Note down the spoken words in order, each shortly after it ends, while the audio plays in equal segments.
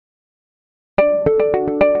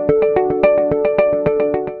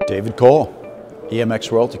David Cole,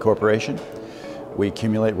 EMX Royalty Corporation. We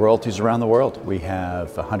accumulate royalties around the world. We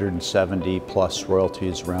have 170 plus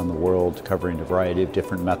royalties around the world covering a variety of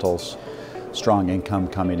different metals. Strong income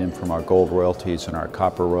coming in from our gold royalties and our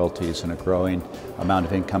copper royalties, and a growing amount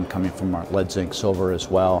of income coming from our lead, zinc, silver as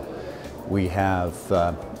well. We have,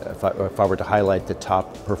 if I were to highlight the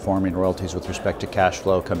top performing royalties with respect to cash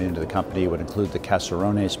flow coming into the company, would include the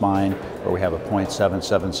Caserones mine, where we have a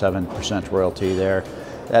 0.777% royalty there.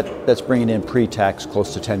 That's bringing in pre-tax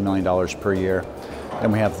close to $10 million per year.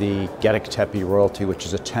 Then we have the Gediktepe royalty, which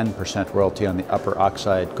is a 10% royalty on the upper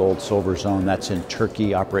oxide gold-silver zone. That's in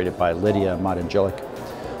Turkey, operated by Lydia Madencilik.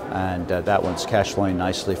 And that one's cash flowing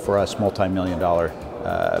nicely for us, multi-million dollar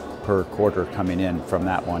per quarter coming in from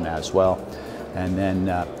that one as well. And then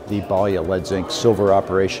the Balya lead, zinc, silver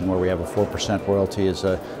operation, where we have a 4% royalty, is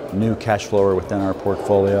a new cash flower within our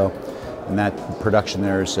portfolio. And that production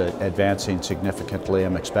there is advancing significantly.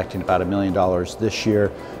 I'm expecting about $1 million this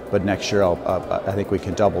year, but next year I think we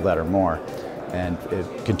can double that or more, and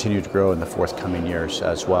it continue to grow in the forthcoming years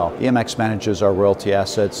as well. EMX manages our royalty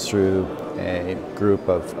assets through a group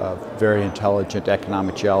of very intelligent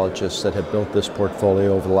economic geologists that have built this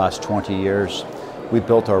portfolio over the last 20 years. We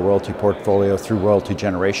built our royalty portfolio through royalty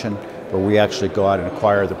generation, where we actually go out and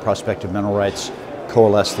acquire the prospective mineral rights,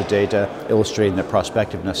 coalesce the data, illustrating their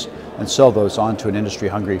prospectiveness, and sell those on to an industry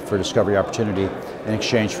hungry for discovery opportunity in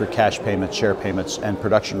exchange for cash payments, share payments, and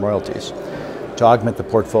production royalties. To augment the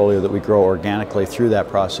portfolio that we grow organically through that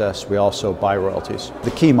process, we also buy royalties.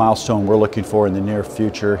 The key milestone we're looking for in the near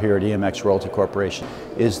future here at EMX Royalty Corporation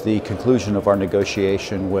is the conclusion of our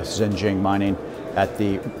negotiation with Zinjing Mining at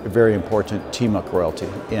the very important Timok royalty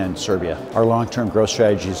in Serbia. Our long-term growth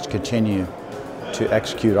strategy is to continue to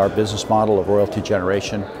execute our business model of royalty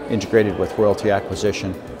generation integrated with royalty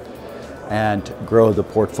acquisition, and grow the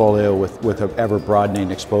portfolio with an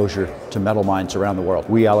ever-broadening exposure to metal mines around the world.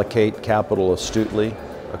 We allocate capital astutely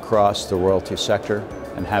across the royalty sector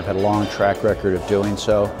and have had a long track record of doing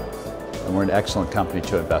so, and we're an excellent company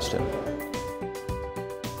to invest in.